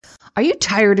Are you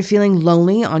tired of feeling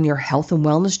lonely on your health and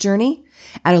wellness journey?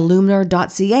 At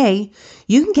Illuminar.ca,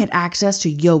 you can get access to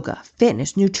yoga,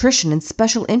 fitness, nutrition, and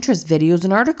special interest videos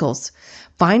and articles.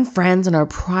 Find friends in our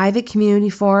private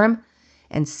community forum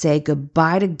and say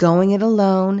goodbye to going it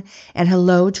alone and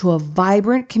hello to a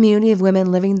vibrant community of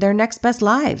women living their next best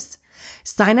lives.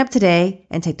 Sign up today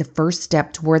and take the first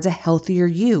step towards a healthier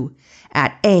you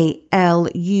at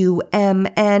ALUMNOR.ca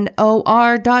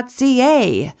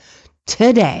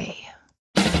today.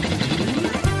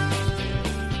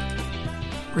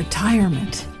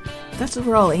 Retirement. That's what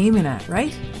we're all aiming at,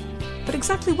 right? But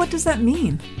exactly what does that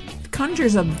mean? It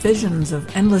conjures up visions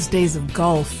of endless days of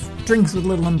golf, drinks with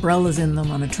little umbrellas in them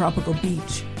on a tropical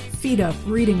beach, feet up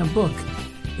reading a book.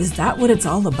 Is that what it's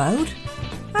all about?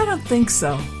 I don't think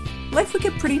so. Life would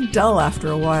get pretty dull after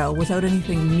a while without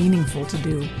anything meaningful to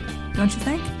do, don't you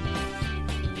think?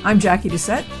 I'm Jackie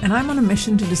Doucette, and I'm on a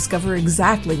mission to discover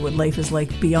exactly what life is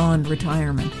like beyond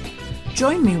retirement.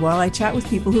 Join me while I chat with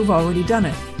people who've already done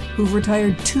it, who've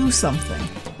retired to something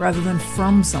rather than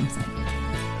from something.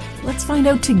 Let's find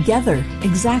out together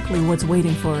exactly what's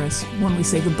waiting for us when we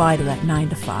say goodbye to that 9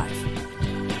 to 5.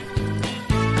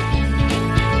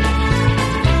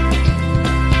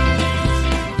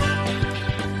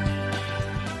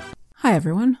 Hi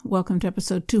everyone, welcome to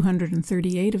episode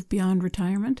 238 of Beyond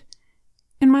Retirement.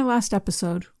 In my last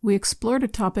episode, we explored a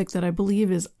topic that I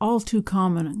believe is all too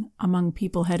common among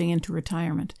people heading into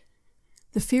retirement: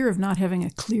 the fear of not having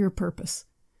a clear purpose.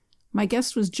 My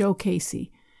guest was Joe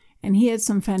Casey, and he had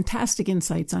some fantastic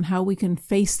insights on how we can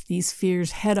face these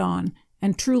fears head on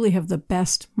and truly have the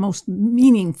best, most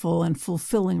meaningful and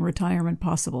fulfilling retirement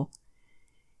possible.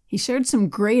 He shared some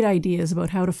great ideas about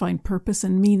how to find purpose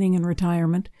and meaning in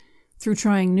retirement through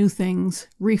trying new things,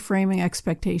 reframing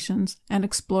expectations, and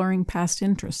exploring past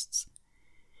interests.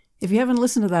 If you haven't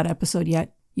listened to that episode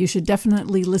yet, you should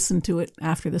definitely listen to it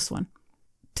after this one.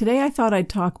 Today I thought I'd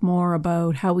talk more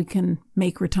about how we can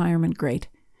make retirement great.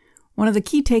 One of the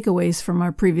key takeaways from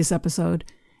our previous episode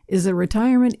is that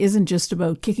retirement isn't just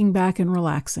about kicking back and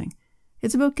relaxing.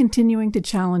 It's about continuing to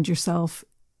challenge yourself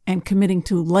and committing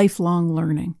to lifelong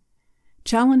learning.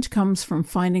 Challenge comes from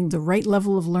finding the right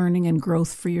level of learning and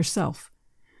growth for yourself.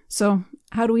 So,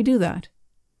 how do we do that?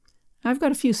 I've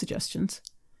got a few suggestions.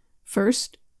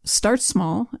 First, start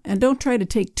small and don't try to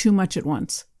take too much at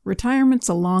once. Retirement's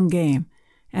a long game,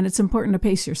 and it's important to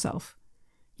pace yourself.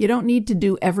 You don't need to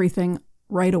do everything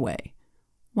right away.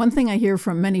 One thing I hear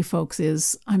from many folks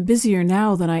is, I'm busier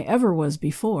now than I ever was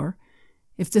before.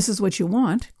 If this is what you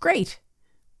want, great.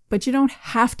 But you don't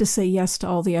have to say yes to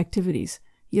all the activities.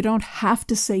 You don't have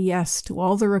to say yes to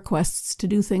all the requests to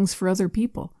do things for other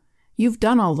people. You've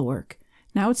done all the work.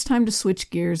 Now it's time to switch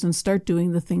gears and start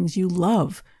doing the things you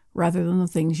love rather than the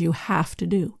things you have to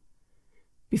do.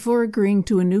 Before agreeing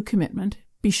to a new commitment,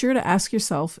 be sure to ask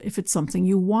yourself if it's something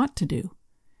you want to do.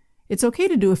 It's okay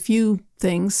to do a few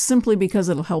things simply because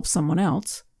it'll help someone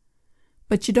else,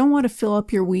 but you don't want to fill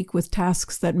up your week with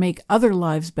tasks that make other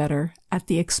lives better at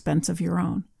the expense of your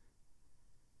own.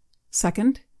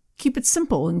 Second, keep it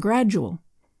simple and gradual.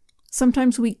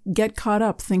 Sometimes we get caught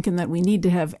up thinking that we need to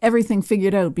have everything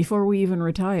figured out before we even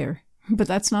retire, but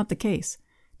that's not the case.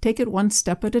 Take it one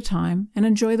step at a time and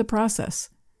enjoy the process.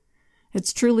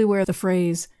 It's truly where the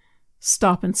phrase,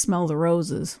 stop and smell the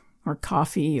roses, or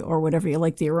coffee, or whatever you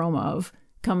like the aroma of,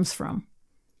 comes from.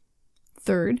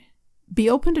 Third, be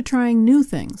open to trying new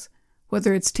things,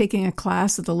 whether it's taking a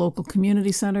class at the local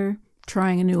community center,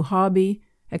 trying a new hobby,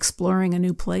 exploring a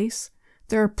new place.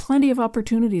 There are plenty of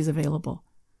opportunities available.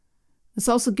 This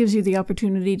also gives you the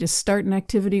opportunity to start an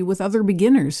activity with other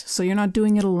beginners, so you're not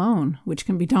doing it alone, which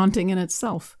can be daunting in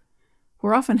itself.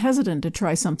 We're often hesitant to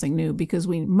try something new because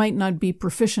we might not be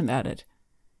proficient at it.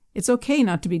 It's okay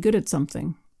not to be good at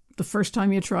something, the first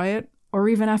time you try it, or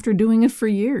even after doing it for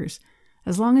years.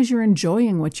 As long as you're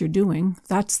enjoying what you're doing,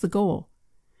 that's the goal.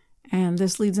 And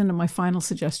this leads into my final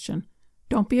suggestion.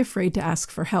 Don't be afraid to ask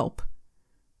for help.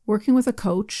 Working with a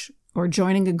coach or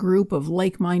joining a group of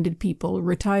like-minded people,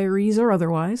 retirees or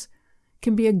otherwise,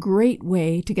 can be a great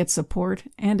way to get support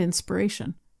and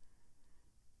inspiration.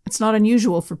 It's not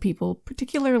unusual for people,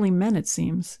 particularly men it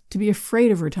seems, to be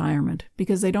afraid of retirement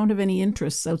because they don't have any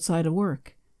interests outside of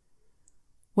work.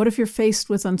 What if you're faced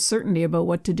with uncertainty about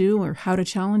what to do or how to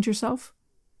challenge yourself?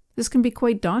 This can be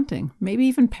quite daunting, maybe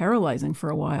even paralyzing for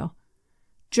a while.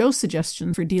 Joe's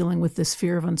suggestion for dealing with this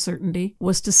fear of uncertainty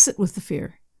was to sit with the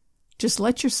fear. Just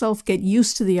let yourself get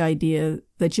used to the idea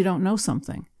that you don't know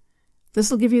something.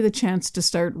 This will give you the chance to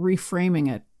start reframing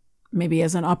it, maybe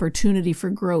as an opportunity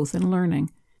for growth and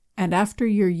learning. And after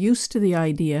you're used to the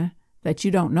idea that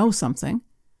you don't know something,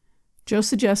 Joe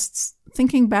suggests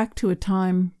thinking back to a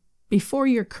time before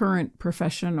your current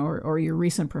profession or your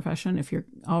recent profession, if you're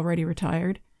already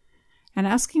retired, and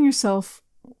asking yourself,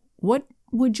 what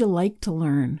would you like to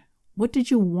learn? What did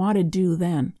you want to do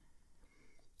then?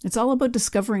 It's all about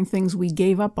discovering things we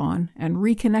gave up on and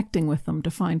reconnecting with them to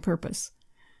find purpose.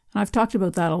 And I've talked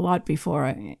about that a lot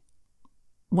before.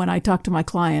 When I talk to my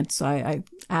clients, I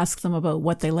ask them about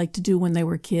what they liked to do when they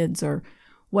were kids or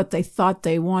what they thought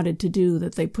they wanted to do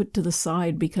that they put to the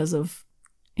side because of,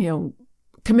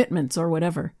 commitments or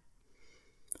whatever.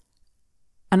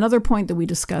 Another point that we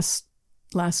discussed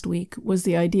last week was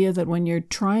the idea that when you're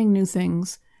trying new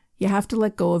things, you have to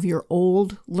let go of your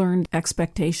old learned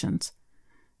expectations.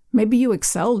 Maybe you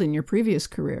excelled in your previous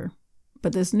career,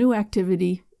 but this new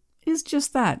activity is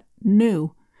just that,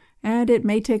 new, and it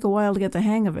may take a while to get the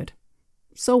hang of it.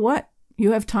 So what?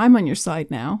 You have time on your side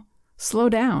now. Slow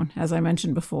down, as I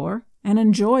mentioned before, and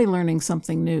enjoy learning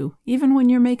something new, even when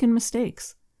you're making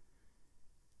mistakes.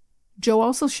 Joe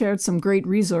also shared some great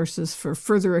resources for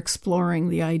further exploring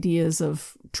the ideas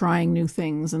of trying new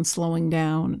things and slowing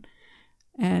down.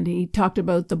 And he talked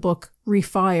about the book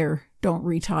Refire, Don't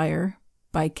Retire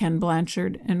by Ken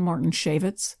Blanchard and Morton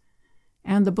Shavitz,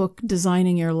 and the book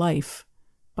Designing Your Life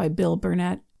by Bill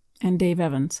Burnett and Dave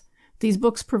Evans. These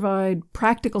books provide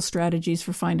practical strategies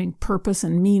for finding purpose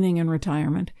and meaning in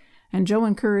retirement, and Joe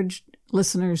encouraged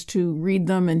listeners to read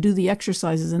them and do the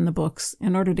exercises in the books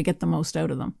in order to get the most out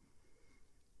of them.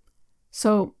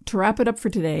 So, to wrap it up for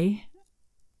today,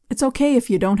 it's okay if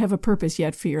you don't have a purpose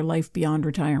yet for your life beyond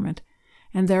retirement,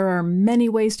 and there are many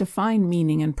ways to find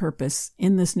meaning and purpose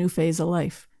in this new phase of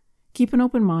life. Keep an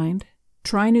open mind,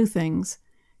 try new things,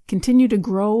 continue to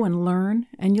grow and learn,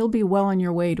 and you'll be well on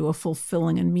your way to a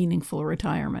fulfilling and meaningful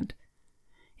retirement.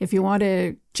 If you want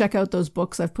to check out those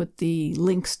books, I've put the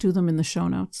links to them in the show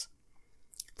notes.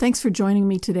 Thanks for joining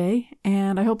me today,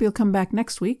 and I hope you'll come back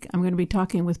next week. I'm going to be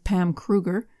talking with Pam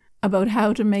Kruger about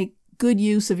how to make good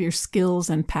use of your skills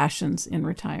and passions in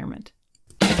retirement.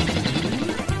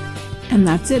 And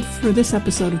that's it for this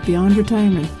episode of Beyond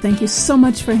Retirement. Thank you so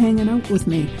much for hanging out with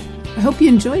me. I hope you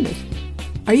enjoyed it.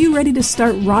 Are you ready to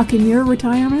start rocking your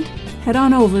retirement? Head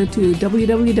on over to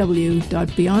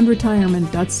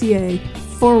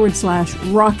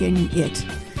www.beyondretirement.ca/rocking it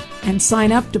and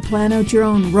sign up to plan out your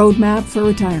own roadmap for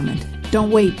retirement.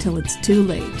 Don't wait till it's too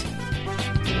late.